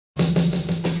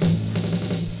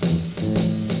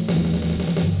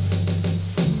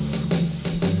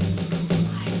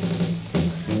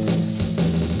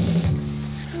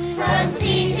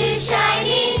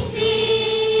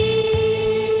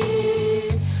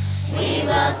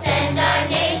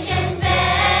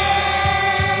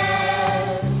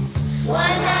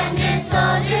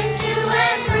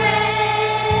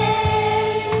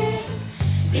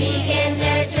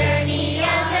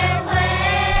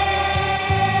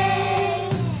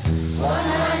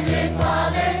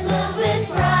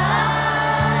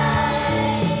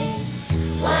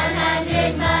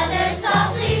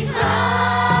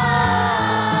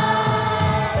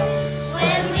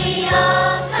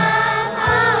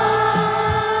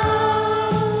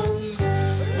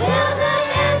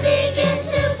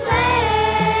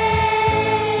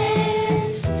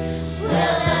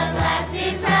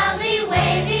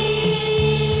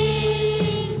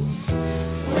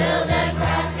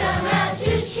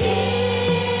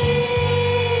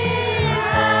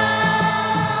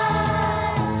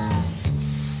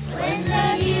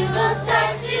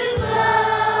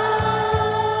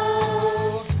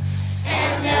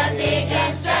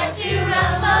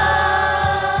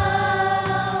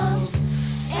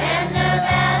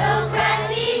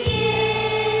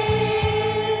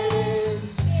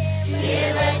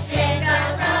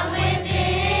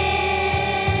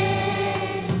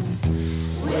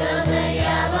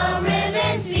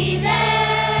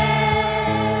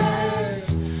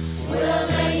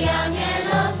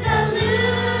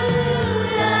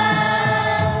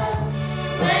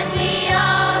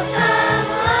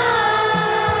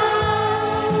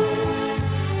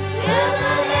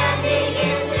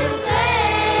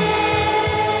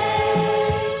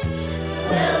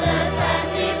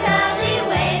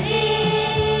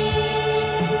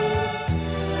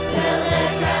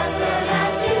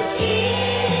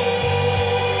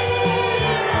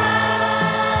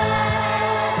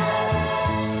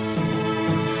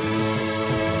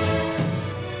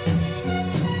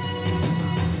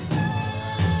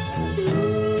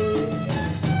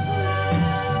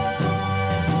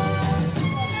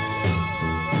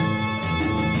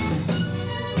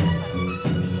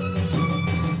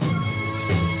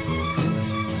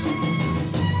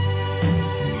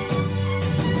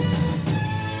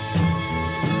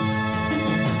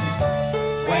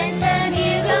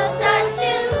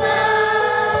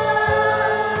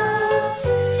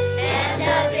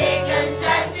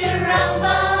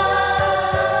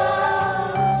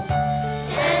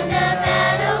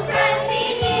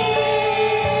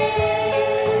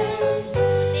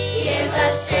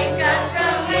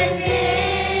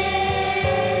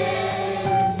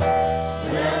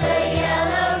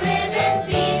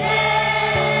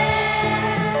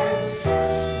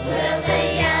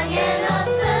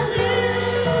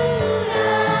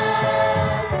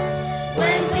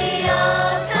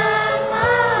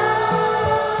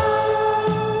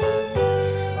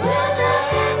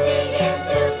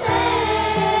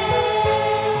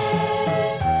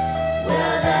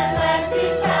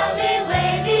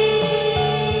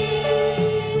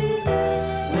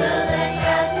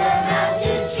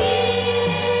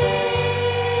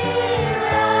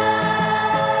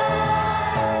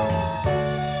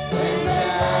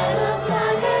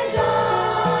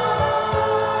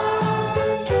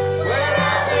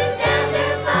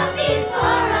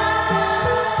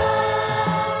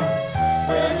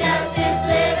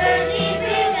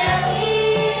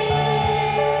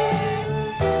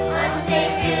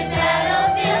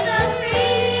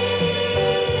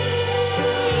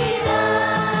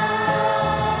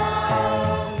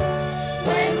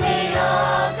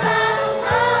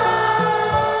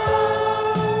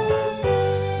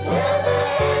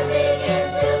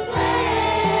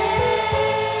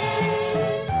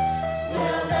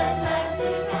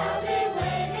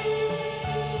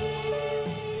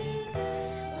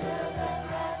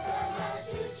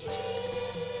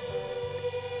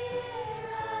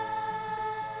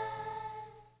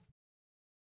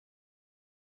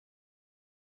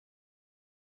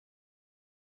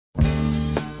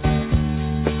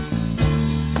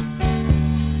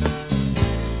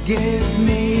Give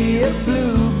me a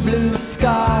blue, blue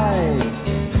skies.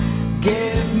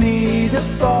 Give me the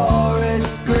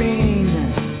forest green.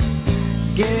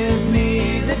 Give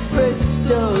me the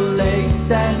crystal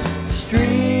lakes and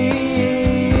streams.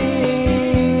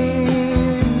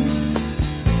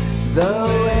 The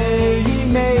way He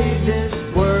made this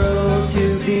world to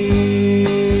be.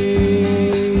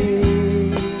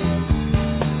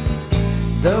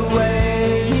 The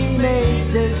way He made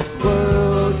this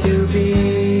world to be.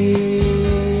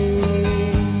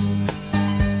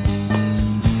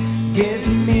 Give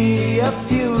me a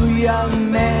few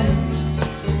young men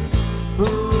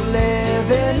who live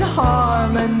in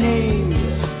harmony,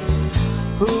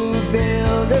 who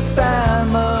build a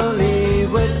family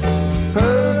with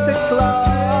perfect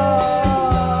love.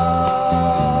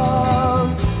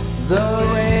 The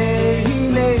way He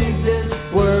made this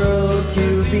world to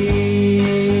be.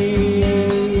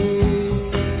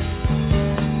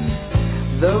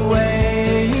 The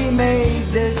way He made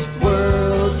this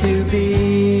world to be.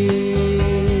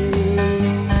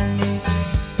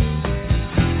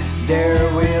 There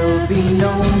will be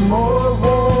no more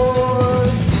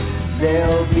wars.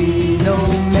 There'll be no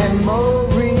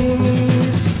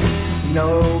memories, no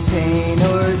pain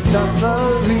or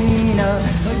suffering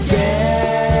again.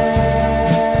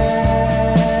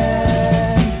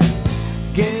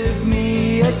 Give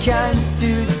me a chance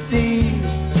to see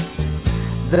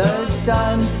the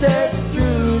sunset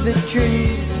through the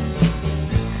trees,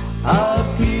 a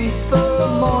peaceful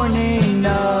morning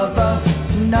of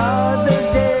another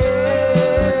day.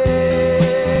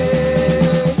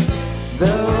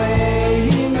 The way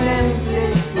He meant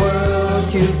this world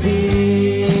to be.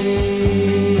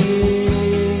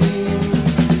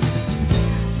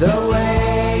 The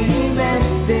way He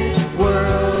meant this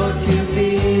world to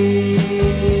be.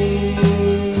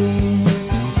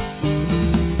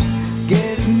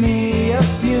 Give me a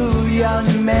few young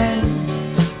men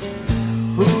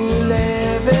who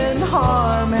live in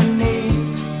harmony,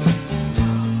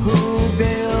 who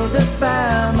build a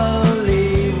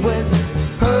family with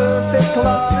perfect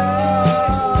love.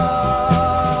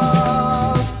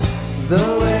 The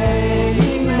way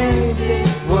He made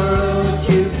this world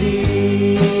to be.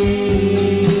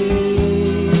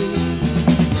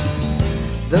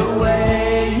 The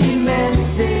way He meant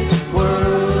this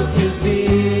world to be.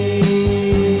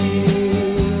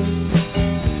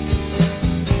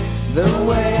 The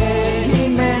way He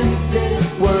meant this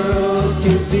world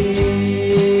to be.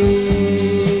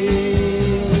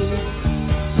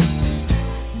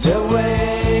 The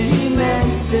way He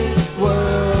meant this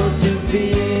world to be.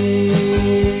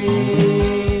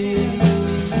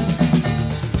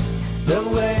 The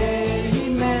way He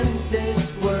meant this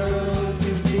world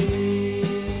to be.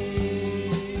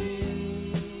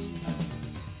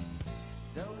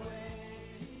 The way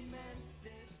He meant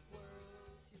this world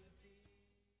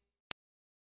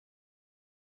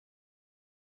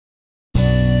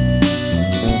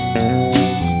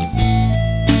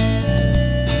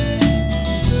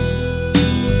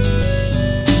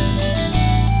to be.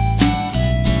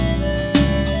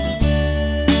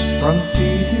 From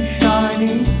sea to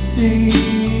shining sea,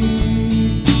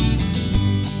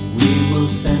 we will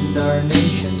send our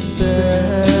nation's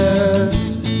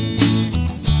best.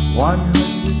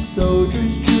 100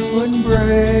 soldiers true and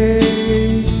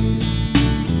brave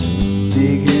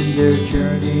begin their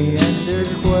journey and their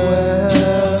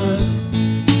quest.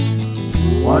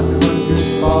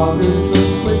 100 fathers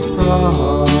look with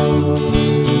pride.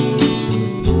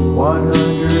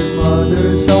 100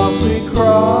 mothers softly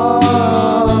cry.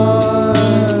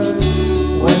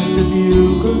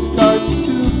 Starts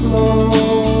to blow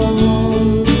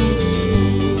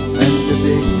and the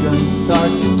big guns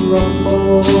start to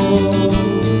rumble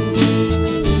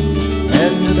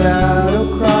and the battle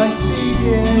cries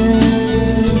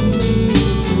begin.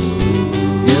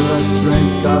 Give us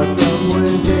strength, God, from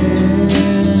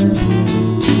within.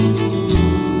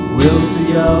 Will the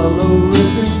yellow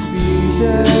ribbons be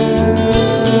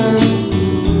there?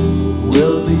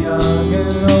 Will the young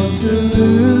and old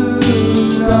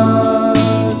salute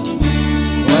us?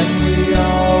 We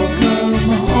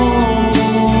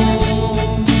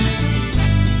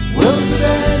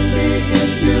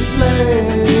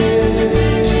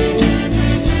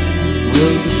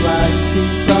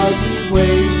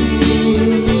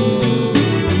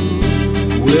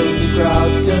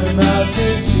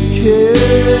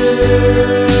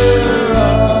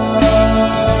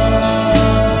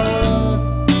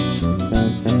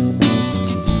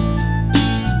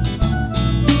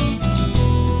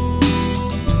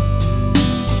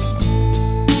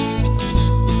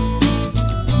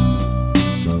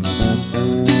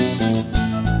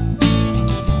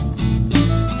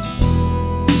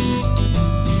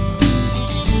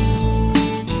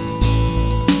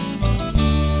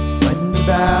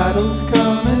battles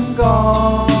come and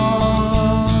gone,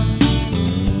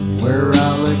 where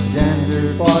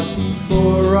Alexander fought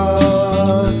before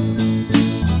us.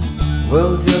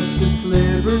 Will justice,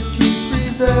 liberty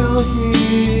prevail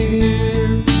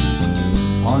here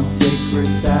on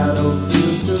sacred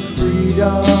battlefields of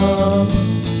freedom,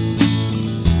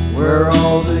 where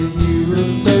all the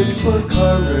heroes search for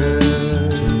courage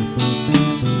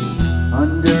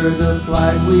under the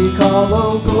flag we call,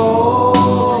 oh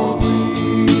glory,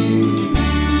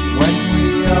 when we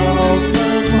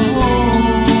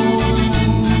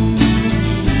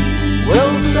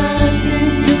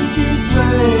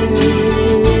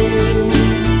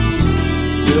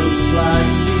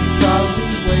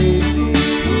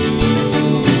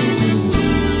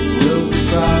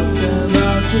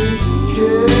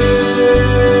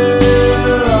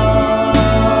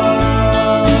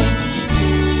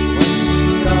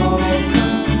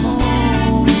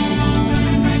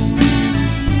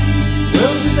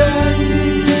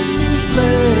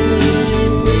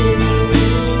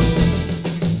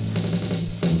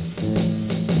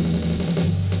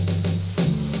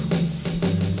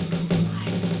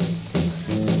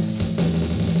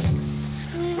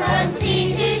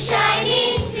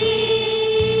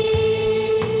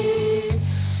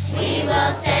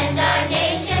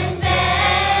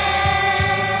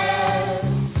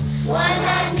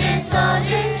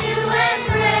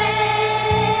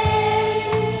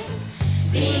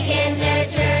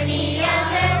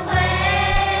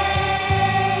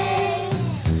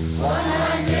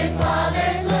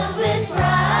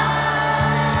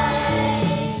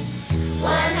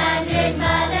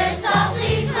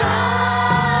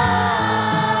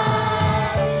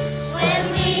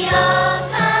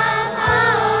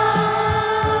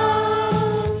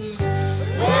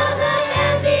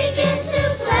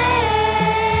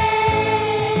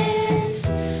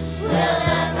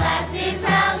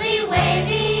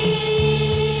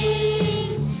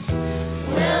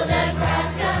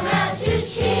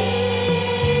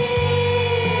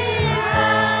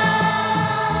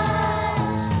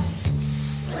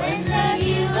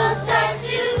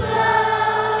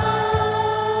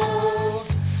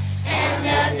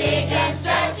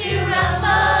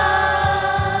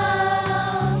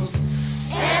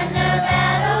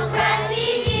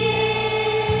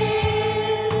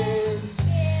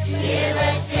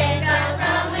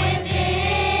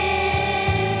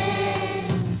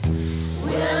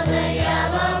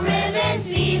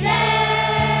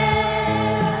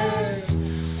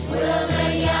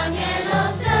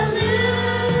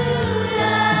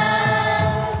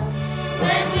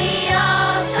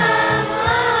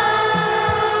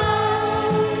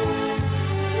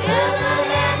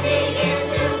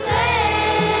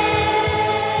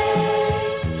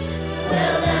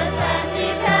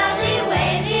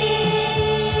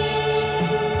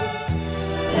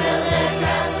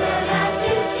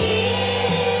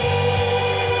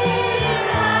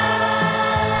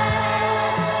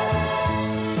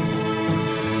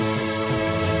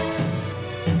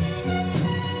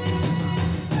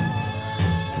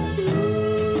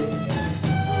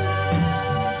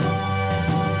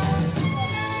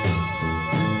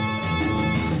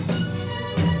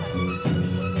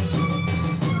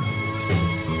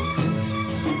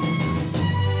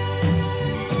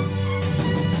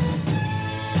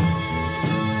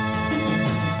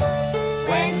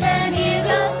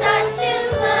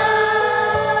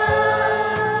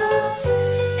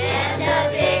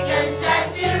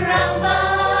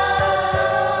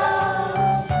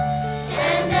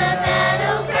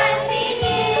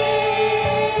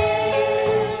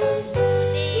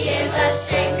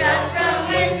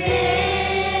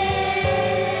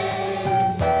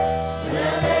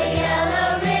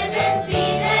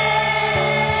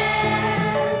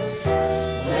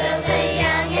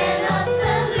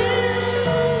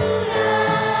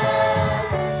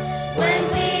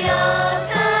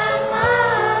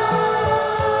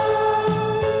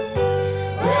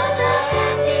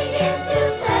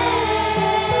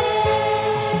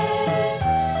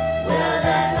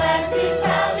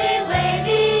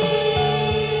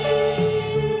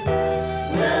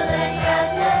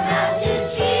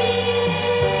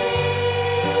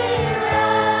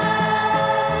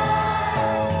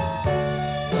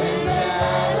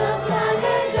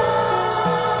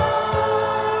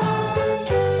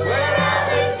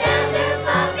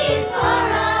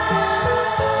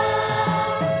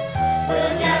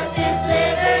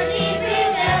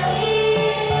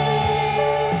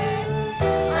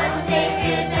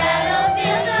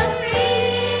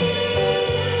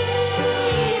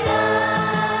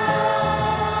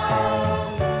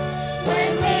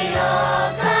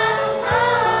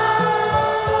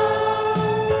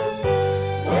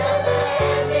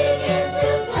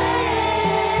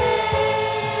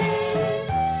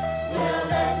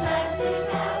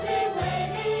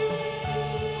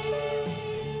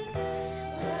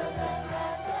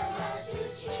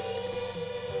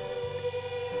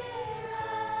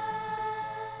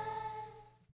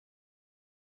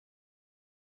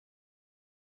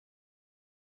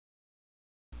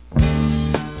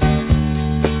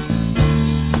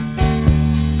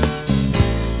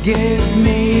Give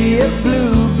me a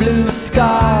blue, blue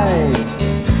skies.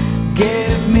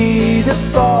 Give me the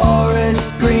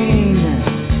forest green.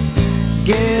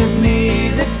 Give me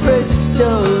the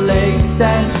crystal lakes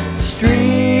and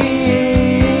streams.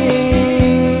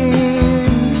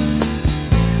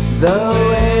 The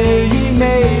way He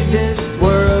made this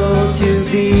world to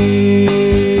be.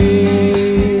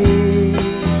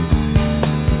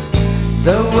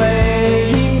 The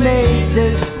way He made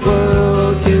this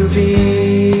world to be.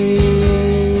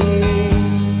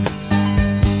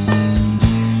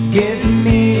 Give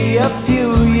me a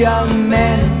few young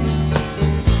men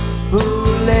who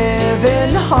live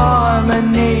in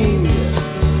harmony,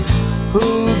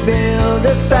 who build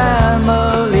a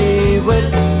family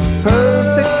with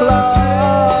perfect love.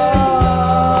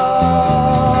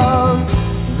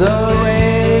 The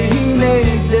way He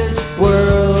made this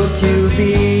world to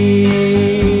be.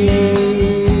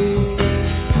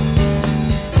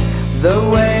 The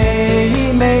way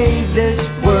He made this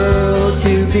world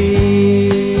to be.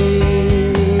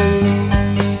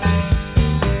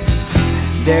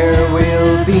 There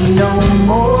will be no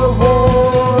more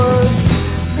wars.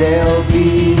 There'll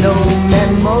be no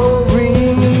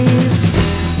memories,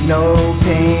 no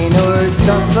pain or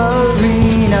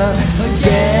suffering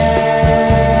again.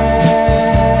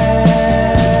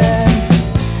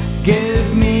 Give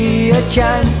me a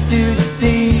chance to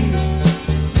see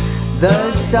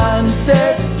the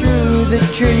sunset through the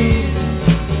trees,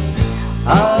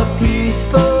 a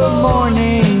peaceful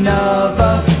morning of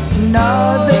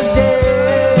another day.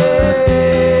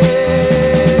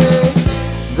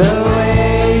 The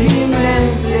way He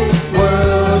meant this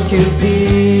world to be.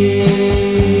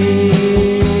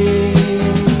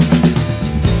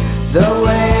 The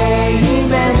way He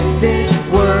meant this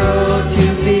world to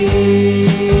be.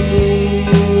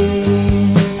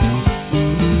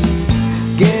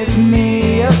 Give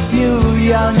me a few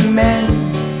young men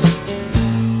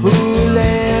who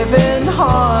live in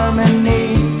harmony,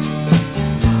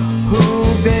 who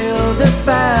build a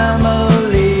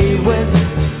family with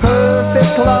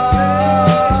perfect love.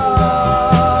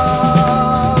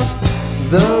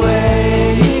 The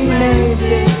way He made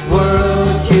this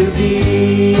world to be.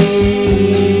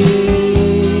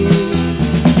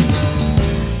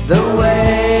 The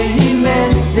way He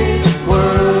meant this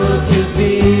world to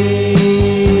be.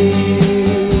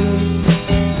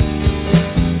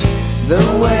 The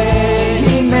way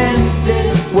He meant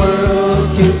this world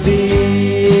to be.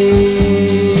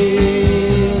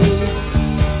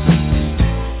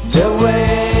 The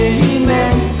way He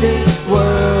meant this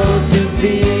world to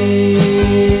be.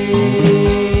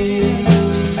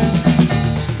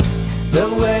 The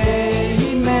way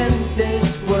He meant this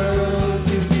world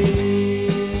to be.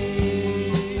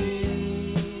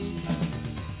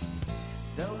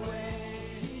 The way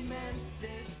He meant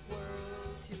this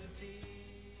world to be.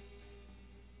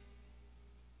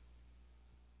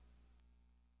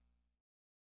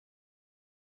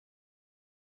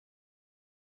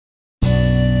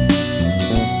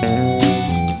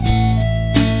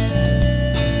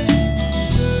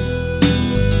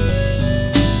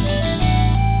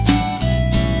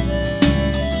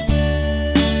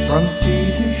 From sea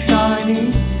to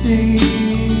shining sea,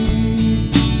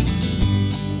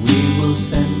 we will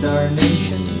send our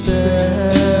nation's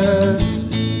best.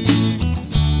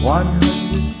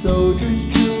 100 soldiers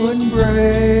true and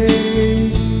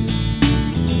brave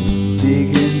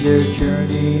begin their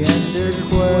journey and their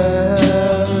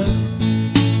quest.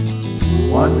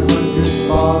 100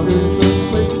 fathers look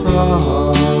with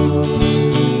pride.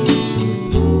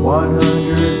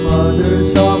 100 mothers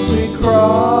softly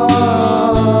cry.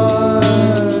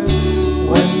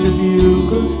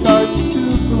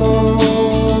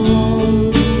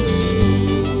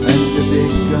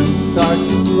 Start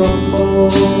to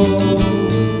rumble,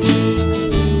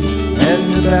 and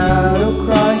the battle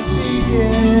cries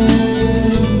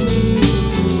begin.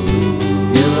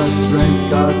 Give us strength,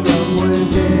 God, from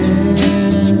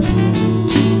within.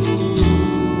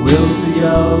 Will the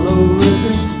yellow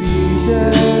ribbons be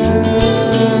there?